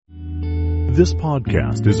This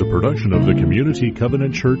podcast is a production of the Community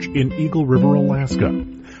Covenant Church in Eagle River, Alaska.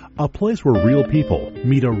 A place where real people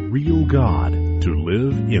meet a real God to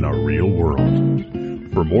live in a real world.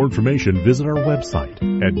 For more information, visit our website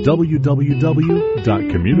at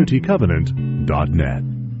www.communitycovenant.net.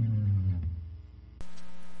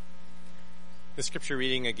 The scripture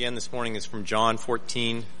reading again this morning is from John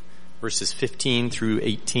 14, verses 15 through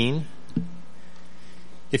 18.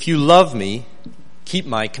 If you love me, keep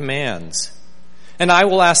my commands. And I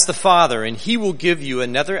will ask the Father, and he will give you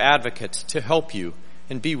another advocate to help you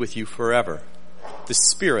and be with you forever, the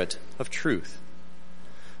Spirit of truth.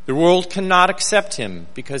 The world cannot accept him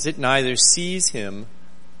because it neither sees him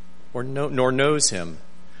nor knows him.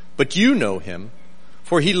 But you know him,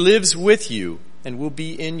 for he lives with you and will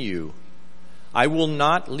be in you. I will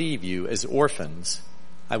not leave you as orphans.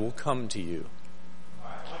 I will come to you.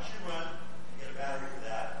 All right, once you run, get a battery for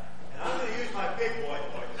that. And I'm going to use my big boy voice.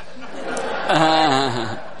 So,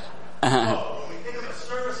 when we think of a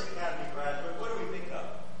service academy graduate, what do we think of?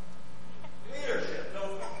 Leadership,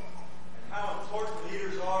 don't we? And how important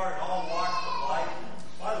leaders are in all walks of life.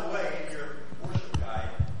 By the way, in your worship guide,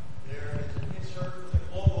 there is an insert for the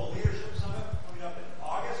Global Leadership Summit coming up in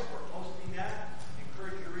August. We're hosting that. I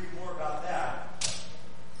encourage you to read more about that.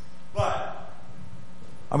 But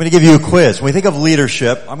I'm going to give you a quiz. When we think of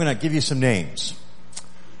leadership, I'm going to give you some names.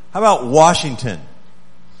 How about Washington,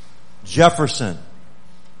 Jefferson,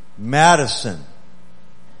 Madison,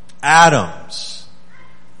 Adams?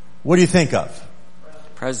 What do you think of?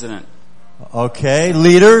 President. Okay,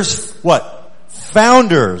 leaders, what?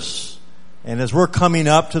 Founders. And as we're coming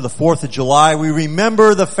up to the 4th of July, we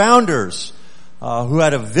remember the founders who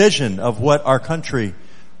had a vision of what our country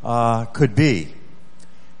could be.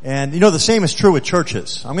 And you know, the same is true with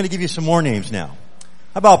churches. I'm going to give you some more names now.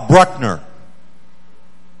 How about Bruckner,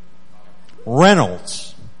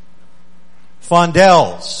 Reynolds,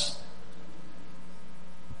 Fondells,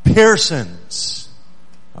 Pearsons?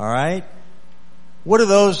 All right? What are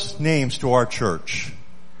those names to our church?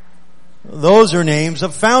 Those are names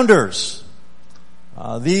of founders.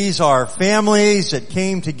 These are families that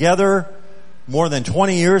came together more than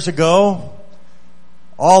 20 years ago,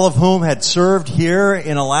 all of whom had served here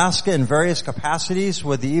in Alaska in various capacities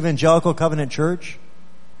with the Evangelical Covenant Church.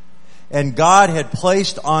 And God had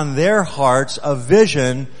placed on their hearts a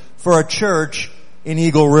vision for a church in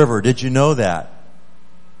Eagle River. Did you know that?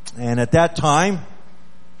 And at that time,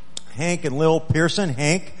 Hank and Lil Pearson,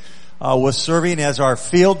 Hank was serving as our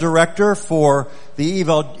field director for the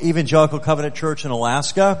Evangelical Covenant Church in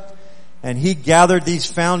Alaska. And he gathered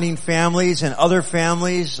these founding families and other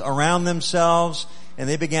families around themselves, and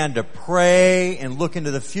they began to pray and look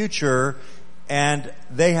into the future, and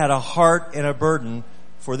they had a heart and a burden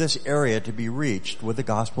for this area to be reached with the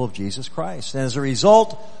gospel of Jesus Christ. And as a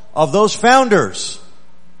result of those founders,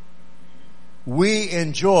 we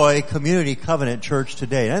enjoy Community Covenant Church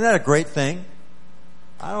today. Isn't that a great thing?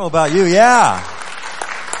 I don't know about you. Yeah.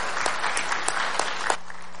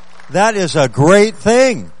 That is a great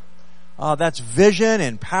thing. That's vision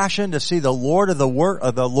and passion to see the Lord of the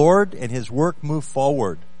Lord and His work move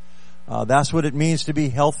forward. That's what it means to be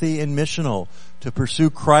healthy and missional, to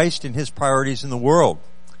pursue Christ and His priorities in the world.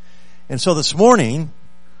 And so this morning,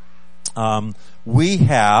 we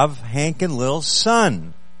have Hank and Lil's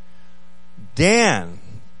son, Dan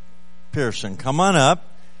Pearson. Come on up.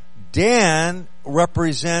 Dan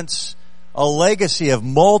represents a legacy of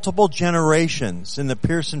multiple generations in the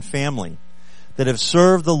Pearson family that have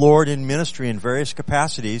served the Lord in ministry in various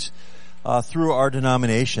capacities through our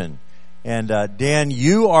denomination. And Dan,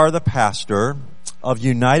 you are the pastor of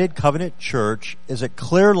United Covenant Church. Is it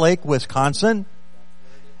Clear Lake, Wisconsin?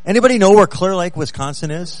 Anybody know where Clear Lake, Wisconsin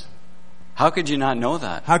is? How could you not know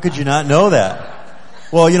that? How could you not know that?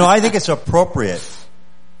 Well, you know, I think it's appropriate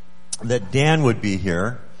that Dan would be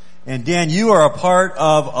here. And Dan, you are a part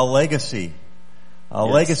of a legacy. A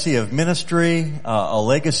Yes. legacy of ministry, a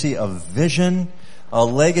legacy of vision, a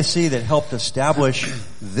legacy that helped establish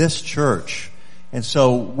this church. And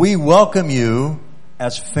so we welcome you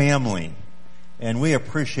as family. And we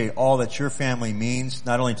appreciate all that your family means,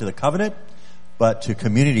 not only to the covenant, but to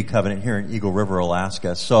Community Covenant here in Eagle River,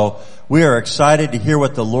 Alaska. So we are excited to hear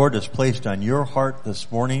what the Lord has placed on your heart this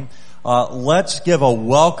morning. Let's give a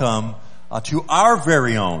welcome to our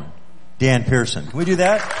very own Dan Pearson. Can we do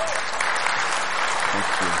that?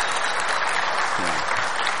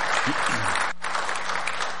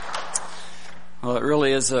 Well, it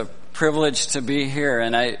really is a privilege to be here,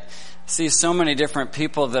 and I see so many different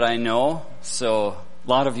people that I know. So a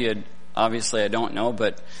lot of you, obviously, I don't know,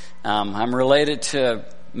 but I'm related to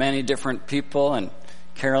many different people, and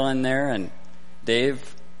Carolyn there, and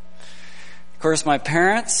Dave. course, my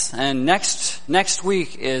parents, and next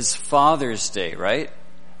week is Father's Day, right?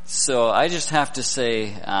 So I just have to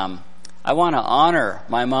say, I want to honor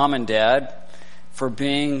my mom and dad for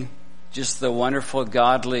being just the wonderful,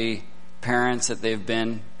 godly parents that they've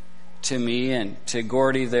been to me and to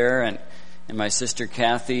Gordy there and my sister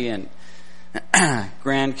Kathy and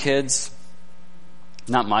grandkids.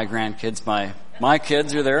 Not my grandkids, my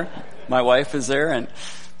kids are there. My wife is there.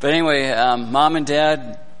 But anyway, Mom and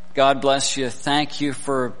Dad, God bless you. Thank you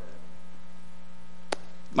for,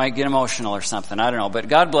 might get emotional or something. I don't know. But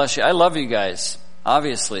God bless you. I love you guys,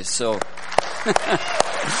 obviously. So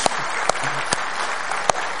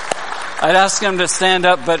I'd ask them to stand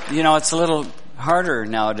up, but it's a little harder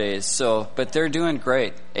nowadays. So, but they're doing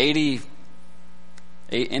great. 80,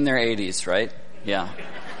 in their 80s, right? Yeah.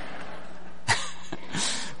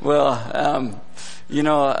 Well,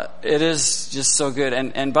 it is just so good.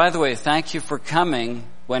 And by the way, thank you for coming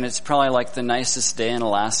when it's probably like the nicest day in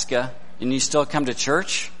Alaska, and you still come to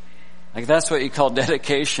church. Like that's what you call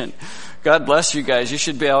dedication. God bless you guys. You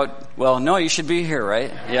should be out. Well, no, you should be here, right?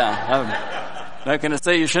 Yeah. I'm not going to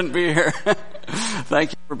say you shouldn't be here.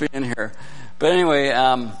 Thank you for being here. But anyway,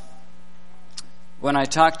 when I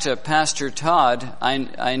talked to Pastor Todd,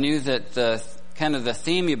 I knew that the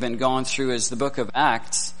theme you've been going through is the book of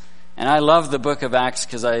Acts. And I love the book of Acts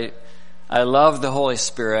because I love the Holy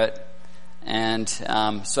Spirit. And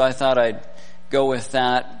so I thought I'd go with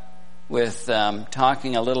that, with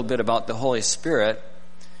talking a little bit about the Holy Spirit.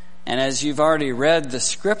 And as you've already read the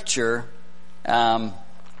scripture, I'm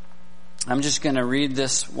just going to read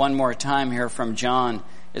this one more time here from John.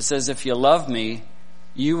 It says, if you love me,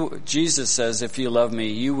 Jesus says, if you love me,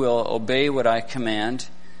 you will obey what I command.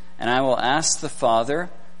 And I will ask the Father,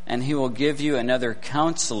 and He will give you another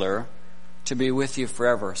counselor to be with you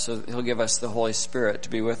forever. So He'll give us the Holy Spirit to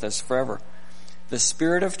be with us forever. The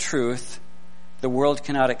Spirit of truth, the world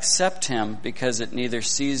cannot accept Him because it neither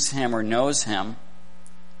sees Him or knows Him.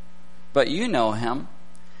 But you know Him.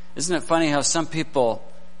 Isn't it funny how some people,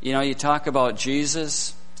 you talk about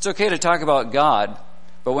Jesus. It's okay to talk about God,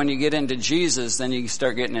 but when you get into Jesus, then you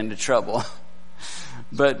start getting into trouble.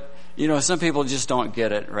 But some people just don't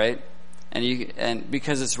get it, right? And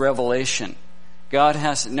because it's revelation.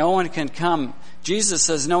 No one can come. Jesus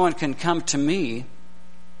says no one can come to me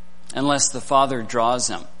unless the Father draws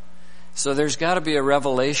him. So there's got to be a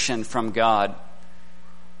revelation from God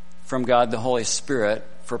the Holy Spirit,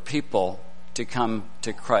 for people to come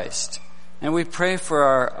to Christ. And we pray for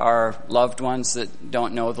our loved ones that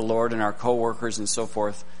don't know the Lord and our co-workers and so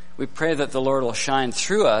forth. We pray that the Lord will shine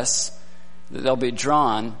through us, that they'll be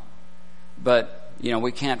drawn. But,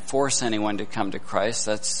 we can't force anyone to come to Christ.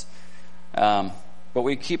 But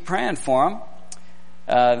we keep praying for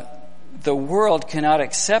them. The world cannot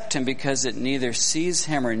accept him because it neither sees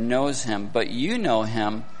him or knows him. But you know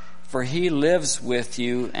him, for he lives with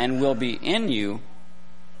you and will be in you.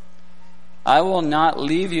 I will not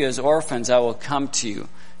leave you as orphans. I will come to you.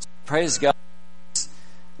 Praise God.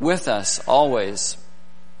 With us always.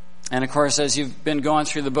 And of course, as you've been going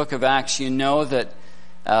through the book of Acts, you know that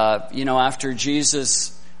after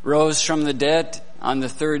Jesus rose from the dead on the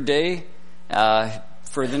third day,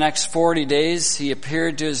 for the next 40 days, he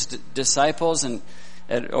appeared to his disciples and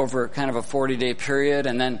over kind of a 40-day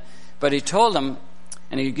period. But he told them,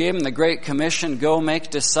 and he gave them the Great Commission, go make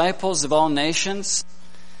disciples of all nations,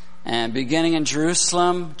 and beginning in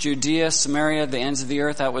Jerusalem, Judea, Samaria, the ends of the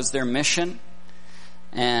earth. That was their mission.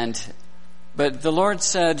 But the Lord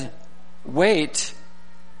said, wait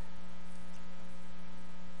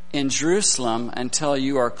in Jerusalem until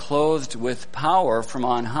you are clothed with power from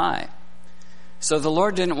on high. So the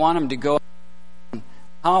Lord didn't want them to go in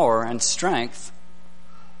power and strength.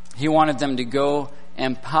 He wanted them to go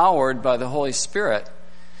empowered by the Holy Spirit.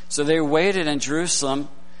 So they waited in Jerusalem.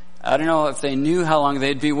 I don't know if they knew how long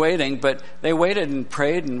they'd be waiting, but they waited and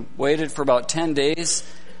prayed and waited for about 10 days.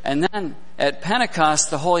 And then at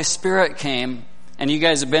Pentecost, the Holy Spirit came. And you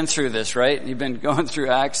guys have been through this, right? You've been going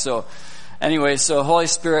through Acts. So anyway, so Holy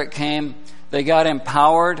Spirit came. They got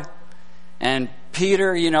empowered. And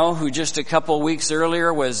Peter, who just a couple weeks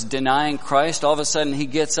earlier was denying Christ, all of a sudden he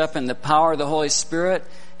gets up in the power of the Holy Spirit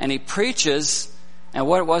and he preaches. And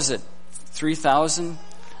what was it? 3,000?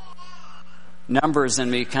 Numbers in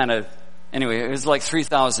me anyway, it was like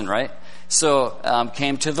 3,000, right? So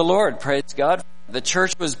came to the Lord, praise God. The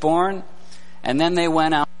church was born, and then they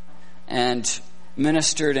went out and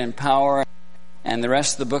ministered in power, and the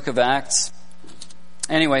rest of the book of Acts.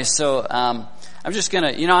 Anyway, so I'm just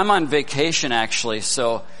gonna, I'm on vacation actually,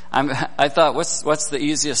 so I thought, what's the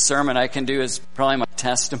easiest sermon I can do is probably my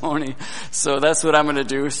testimony. So that's what I'm gonna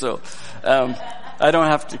do. So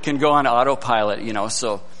can go on autopilot,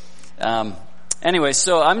 so, anyway,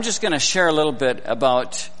 so I'm just going to share a little bit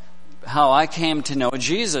about how I came to know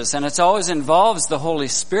Jesus, and it always involves the Holy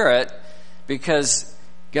Spirit, because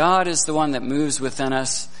God is the one that moves within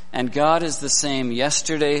us, and God is the same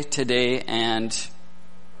yesterday, today, and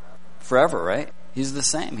forever, right? He's the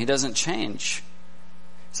same. He doesn't change.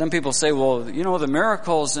 Some people say, well, the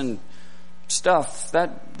miracles and stuff,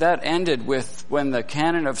 that ended with when the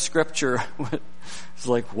canon of Scripture was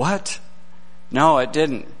like, what? No, it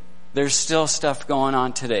didn't. There's still stuff going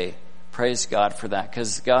on today. Praise God for that,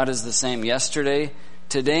 because God is the same yesterday,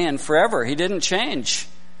 today, and forever. He didn't change.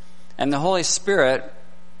 And the Holy Spirit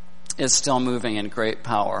is still moving in great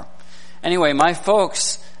power. Anyway, my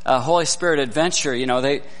folks, Holy Spirit Adventure,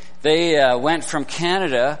 they went from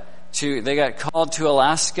Canada they got called to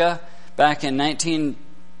Alaska back in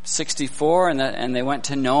 1964, and they went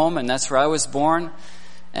to Nome, and that's where I was born.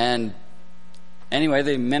 And anyway,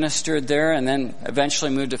 they ministered there, and then eventually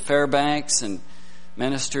moved to Fairbanks and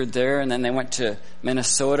ministered there, and then they went to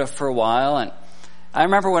Minnesota for a while. And I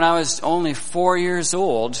remember when I was only 4 years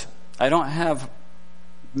old, I don't have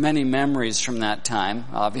many memories from that time,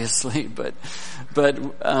 obviously, but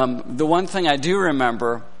the one thing I do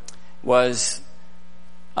remember was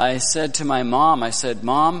I said to my mom,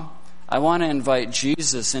 Mom, I want to invite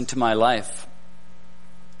Jesus into my life.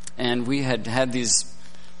 And we had these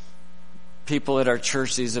people at our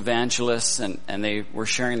church, these evangelists, and they were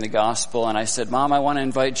sharing the gospel, and I said, Mom, I want to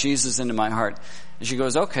invite Jesus into my heart. And she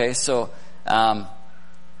goes, okay, so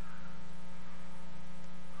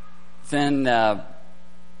then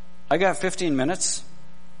I got 15 minutes.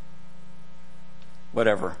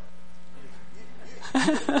 Whatever.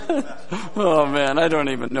 Oh man, I don't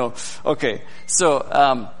even know. Okay,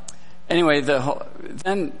 so anyway,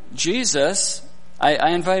 then Jesus,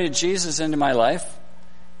 I invited Jesus into my life,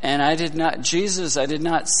 and I did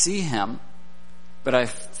not see him, but I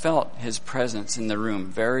felt his presence in the room,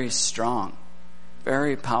 very strong,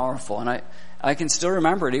 very powerful, and I can still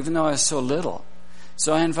remember it, even though I was so little.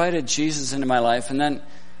 So I invited Jesus into my life, and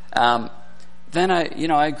then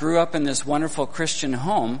I grew up in this wonderful Christian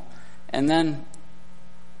home, and then,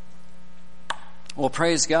 well,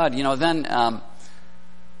 praise God, then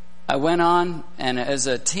I went on, and as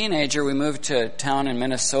a teenager, we moved to a town in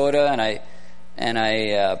Minnesota, and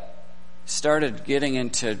I started getting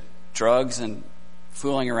into drugs and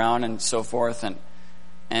fooling around and so forth,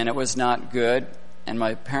 and it was not good, and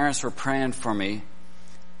my parents were praying for me,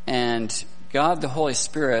 and God, the Holy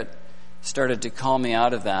Spirit, started to call me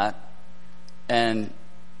out of that, and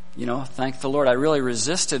thank the Lord. I really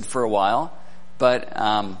resisted for a while, but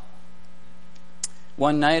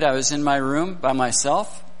one night I was in my room by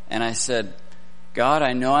myself, and I said, God,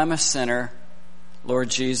 I know I'm a sinner. Lord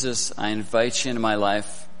Jesus, I invite you into my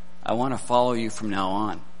life. I want to follow you from now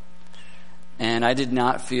on. And I did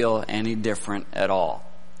not feel any different at all.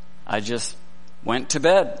 I just went to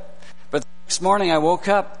bed. But the next morning I woke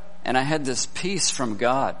up, and I had this peace from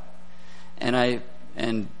God. And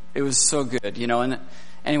it was so good, And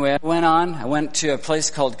anyway, I went to a place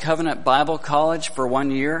called Covenant Bible College for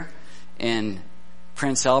 1 year in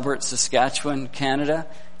Prince Albert, Saskatchewan, Canada.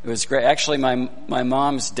 It was great. Actually, my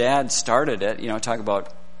mom's dad started it, talk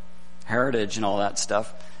about heritage and all that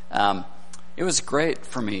stuff. It was great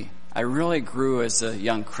for me. I really grew as a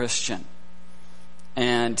young Christian.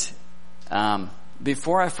 And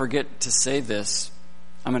before I forget to say this,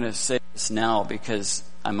 I'm going to say this now because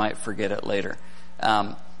I might forget it later.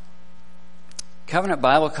 Covenant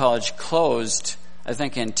Bible College closed, I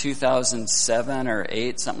think, in 2007 or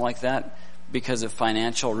 8, something like that, because of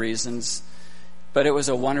financial reasons. But it was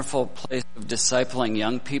a wonderful place of discipling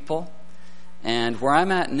young people. And where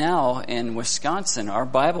I'm at now in Wisconsin, our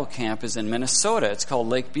Bible camp is in Minnesota. It's called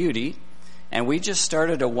Lake Beauty. And we just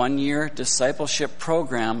started a 1-year discipleship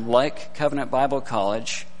program like Covenant Bible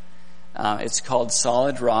College. It's called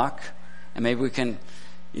Solid Rock. And maybe we can,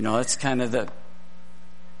 that's kind of the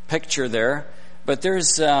picture there. But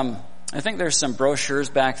I think there's some brochures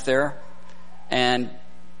back there. And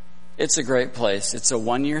it's a great place. It's a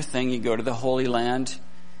 1-year thing. You go to the Holy Land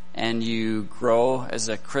and you grow as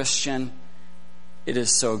a Christian. It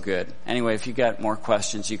is so good. Anyway, if you got more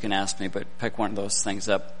questions, you can ask me, but pick one of those things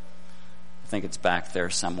up. I think it's back there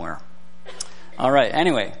somewhere. All right.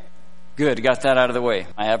 Anyway, good. Got that out of the way.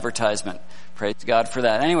 My advertisement. Praise God for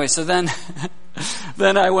that. Anyway, so then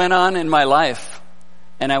I went on in my life,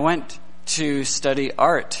 and I went to study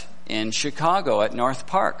art in Chicago at North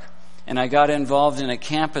Park. And I got involved in a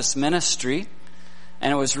campus ministry,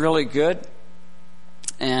 and it was really good.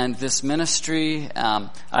 And this ministry,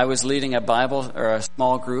 I was leading a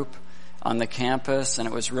small group on the campus, and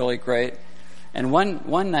it was really great. And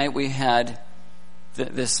one night we had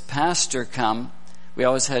this pastor come. We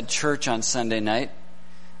always had church on Sunday night.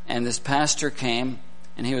 And this pastor came,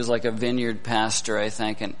 and he was like a vineyard pastor, I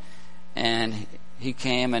think. And he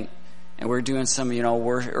came, and we're doing some,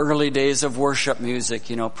 early days of worship music,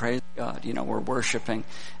 praise God, we're worshiping.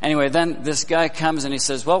 Anyway, then this guy comes and he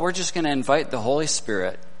says, well, we're just going to invite the Holy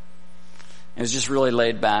Spirit. It was just really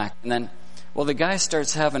laid back. And then, the guy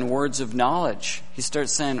starts having words of knowledge. He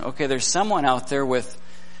starts saying, okay, there's someone out there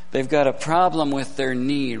they've got a problem with their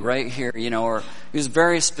knee right here, or he was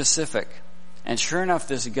very specific. And sure enough,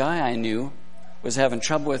 this guy I knew was having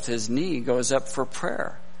trouble with his knee, goes up for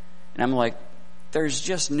prayer. And I'm like, there's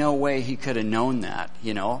just no way he could have known that,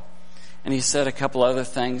 And he said a couple other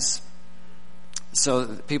things. So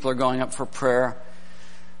people are going up for prayer.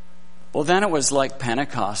 Well, then it was like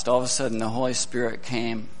Pentecost. All of a sudden, the Holy Spirit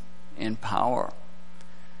came in power.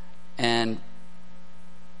 And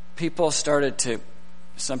people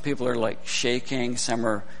some people are like shaking, some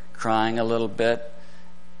are crying a little bit.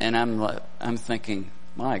 And I'm thinking,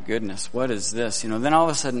 my goodness, what is this? Then all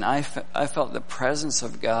of a sudden I felt the presence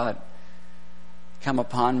of God come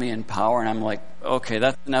upon me in power, and I'm like, okay,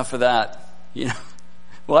 that's enough of that.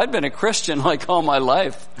 Well, I'd been a Christian like all my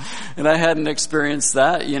life, and I hadn't experienced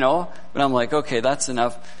that, but I'm like, okay, that's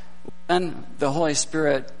enough. Then the Holy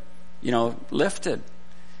Spirit, lifted.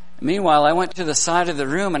 Meanwhile, I went to the side of the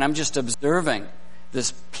room, and I'm just observing.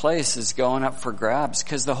 This place is going up for grabs,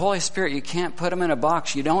 because the Holy Spirit, you can't put him in a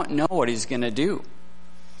box. You don't know what he's going to do.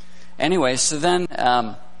 Anyway, so then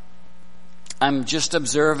I'm just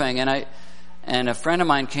observing, and a friend of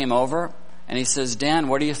mine came over, and he says, Dan,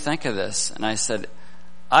 what do you think of this? And I said,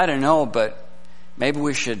 I don't know, but maybe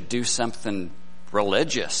we should do something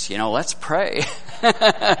religious. Let's pray.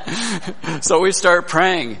 So we start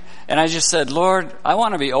praying, and I just said, Lord, I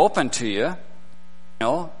want to be open to you.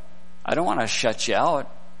 I don't want to shut you out.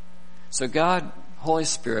 So God, Holy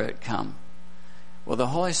Spirit, come. Well, the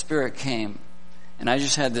Holy Spirit came, and I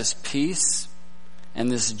just had this peace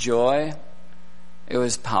and this joy. It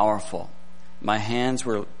was powerful. My hands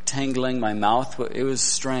were tingling, my mouth, it was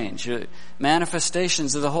strange.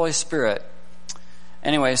 Manifestations of the Holy Spirit.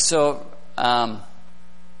 Anyway, so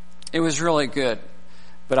it was really good.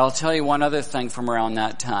 But I'll tell you one other thing from around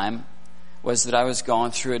that time was that I was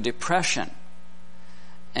going through a depression.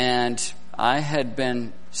 And I had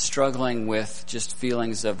been struggling with just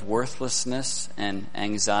feelings of worthlessness and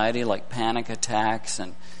anxiety, like panic attacks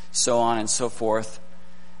and so on and so forth.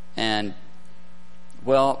 And,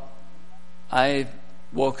 I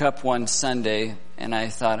woke up one Sunday and I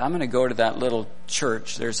thought, I'm going to go to that little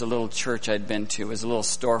church. There's a little church I'd been to. It was a little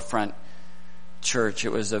storefront church.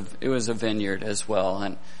 It was a vineyard as well.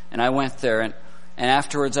 And I went there, and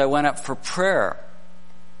afterwards I went up for prayer.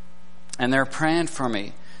 And they're praying for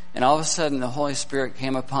me. And all of a sudden, the Holy Spirit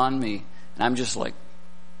came upon me, and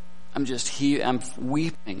I'm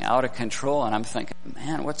weeping out of control, and I'm thinking,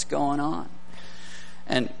 man, what's going on?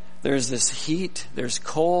 And there's this heat, there's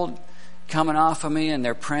cold coming off of me, and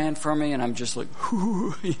they're praying for me, and I'm just like,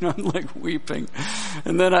 I'm like weeping.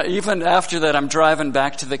 And then even after that, I'm driving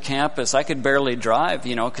back to the campus. I could barely drive,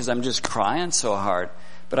 because I'm just crying so hard.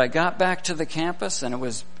 But I got back to the campus, and it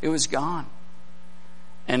was gone.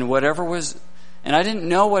 And and I didn't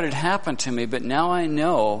know what had happened to me, but now I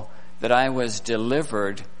know that I was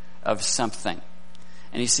delivered of something.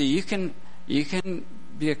 And you see, you can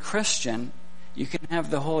be a Christian, you can have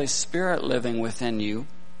the Holy Spirit living within you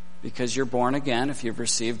because you're born again if you've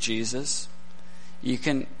received Jesus. You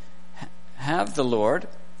can have the Lord,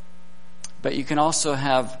 but you can also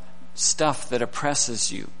have stuff that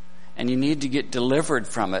oppresses you, and you need to get delivered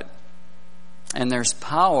from it. And there's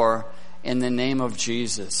power in the name of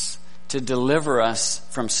Jesus to deliver us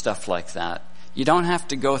from stuff like that. You don't have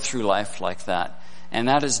to go through life like that. And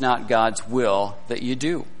that is not God's will that you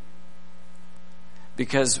do.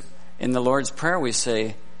 Because in the Lord's Prayer we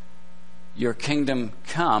say, your kingdom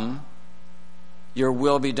come, your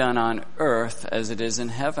will be done on earth as it is in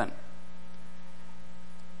heaven.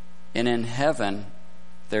 And in heaven,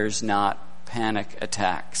 there's not panic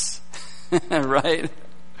attacks. Right?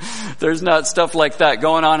 There's not stuff like that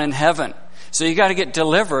going on in heaven. So you got to get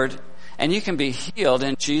delivered, and you can be healed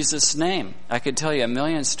in Jesus' name. I could tell you a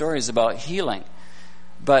million stories about healing.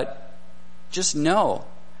 But just know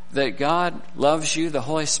that God loves you, the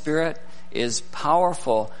Holy Spirit is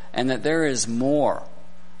powerful, and that there is more.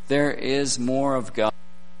 There is more of God.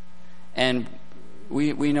 And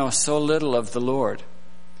we know so little of the Lord.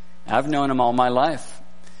 I've known Him all my life.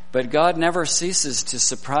 But God never ceases to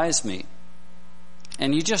surprise me.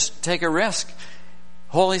 And you just take a risk.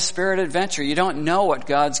 Holy Spirit adventure. You don't know what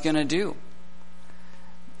God's going to do.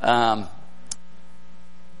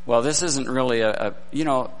 well, this isn't really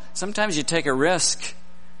sometimes you take a risk.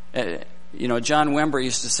 John Wimber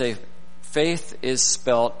used to say, faith is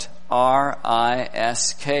spelt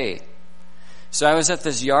R-I-S-K. So I was at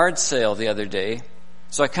this yard sale the other day.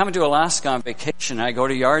 So I come to Alaska on vacation and I go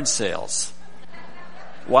to yard sales.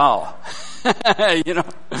 Wow.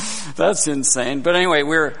 That's insane. But anyway,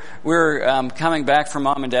 we're coming back from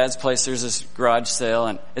Mom and Dad's place. There's this garage sale,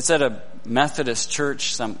 and it's at a Methodist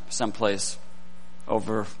church someplace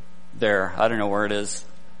over there. I don't know where it is.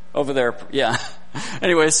 Over there, yeah.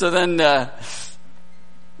 Anyway, so then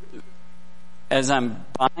as I'm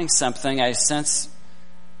buying something, I sense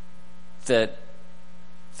that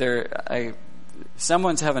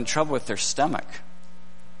someone's having trouble with their stomach.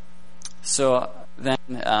 So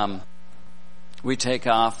then we take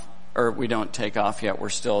off, or we don't take off yet. We're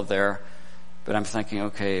still there. But I'm thinking,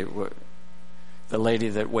 okay, the lady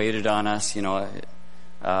that waited on us, what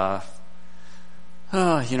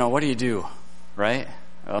do you do, right?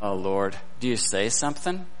 Oh, Lord. Do you say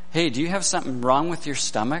something? Hey, do you have something wrong with your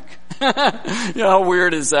stomach? How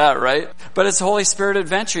weird is that, right? But it's Holy Spirit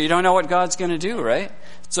adventure. You don't know what God's going to do, right?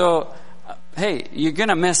 So, hey, you're going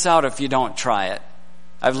to miss out if you don't try it.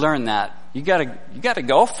 I've learned that. You got to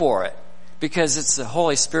go for it because it's the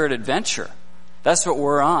Holy Spirit adventure. That's what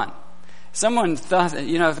we're on. Someone thought,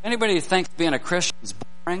 if anybody thinks being a Christian is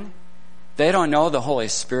boring, they don't know the Holy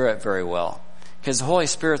Spirit very well. Because the Holy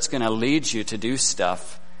Spirit's going to lead you to do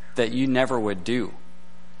stuff that you never would do.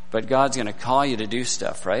 But God's going to call you to do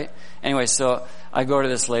stuff, right? Anyway, so I go to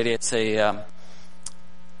this lady and say, are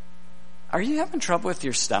you having trouble with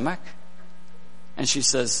your stomach? And she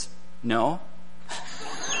says, no.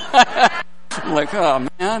 I'm like, oh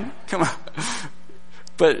man, come on.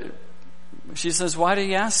 But she says, why do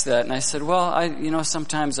you ask that? And I said, well,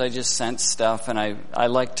 sometimes I just sense stuff and I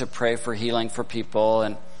like to pray for healing for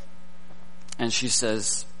people. And she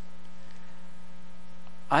says,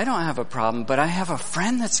 I don't have a problem, but I have a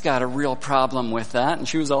friend that's got a real problem with that. And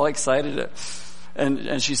she was all excited.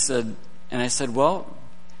 And she said, and I said, well,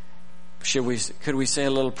 could we say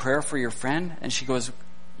a little prayer for your friend? And she goes,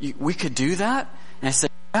 we could do that? And I said,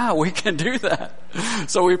 yeah, we can do that.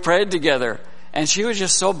 So we prayed together. And she was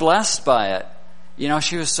just so blessed by it.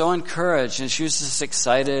 She was so encouraged and she was just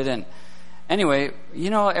excited. And anyway,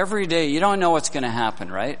 every day you don't know what's going to happen,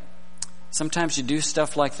 right? Sometimes you do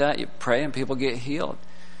stuff like that. You pray and people get healed.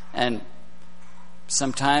 And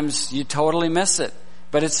sometimes you totally miss it.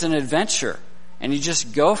 But it's an adventure. And you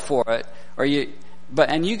just go for it.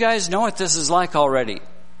 And you guys know what this is like already.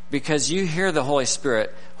 Because you hear the Holy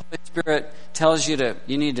Spirit. Holy Spirit tells you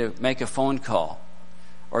you need to make a phone call.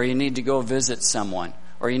 Or you need to go visit someone.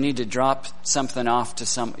 Or you need to drop something off to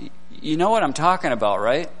some. You know what I'm talking about,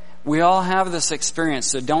 right? We all have this experience.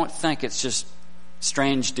 So don't think it's just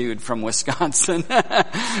strange dude from Wisconsin.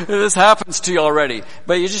 This happens to you already.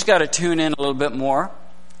 But you just got to tune in a little bit more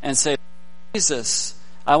and say, Jesus,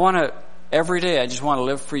 every day I just want to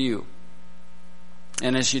live for you.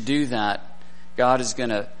 And as you do that, God is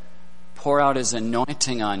going to pour out His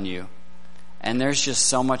anointing on you. And there's just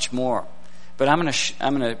so much more. But I'm going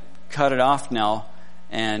to cut it off now.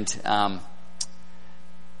 And,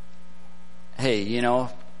 hey,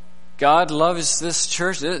 God loves this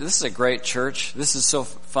church. This is a great church. This is so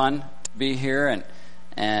fun to be here,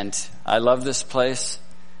 and I love this place.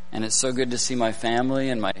 And it's so good to see my family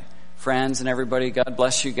and my friends and everybody. God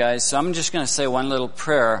bless you guys. So I'm just going to say one little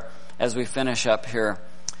prayer as we finish up here.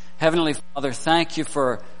 Heavenly Father, thank you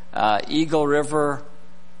for Eagle River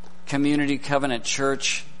Community Covenant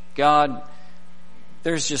Church. God,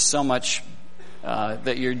 there's just so much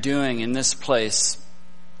that you're doing in this place.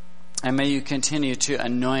 And may you continue to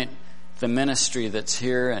anoint the ministry that's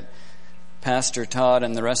here, and Pastor Todd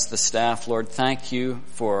and the rest of the staff. Lord, thank you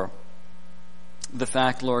for the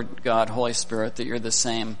fact, Lord God, Holy Spirit, that you're the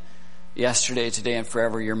same yesterday, today, and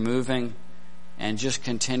forever. You're moving, and just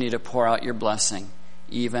continue to pour out your blessing,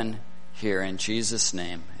 even here in Jesus'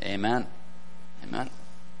 name. Amen. Amen.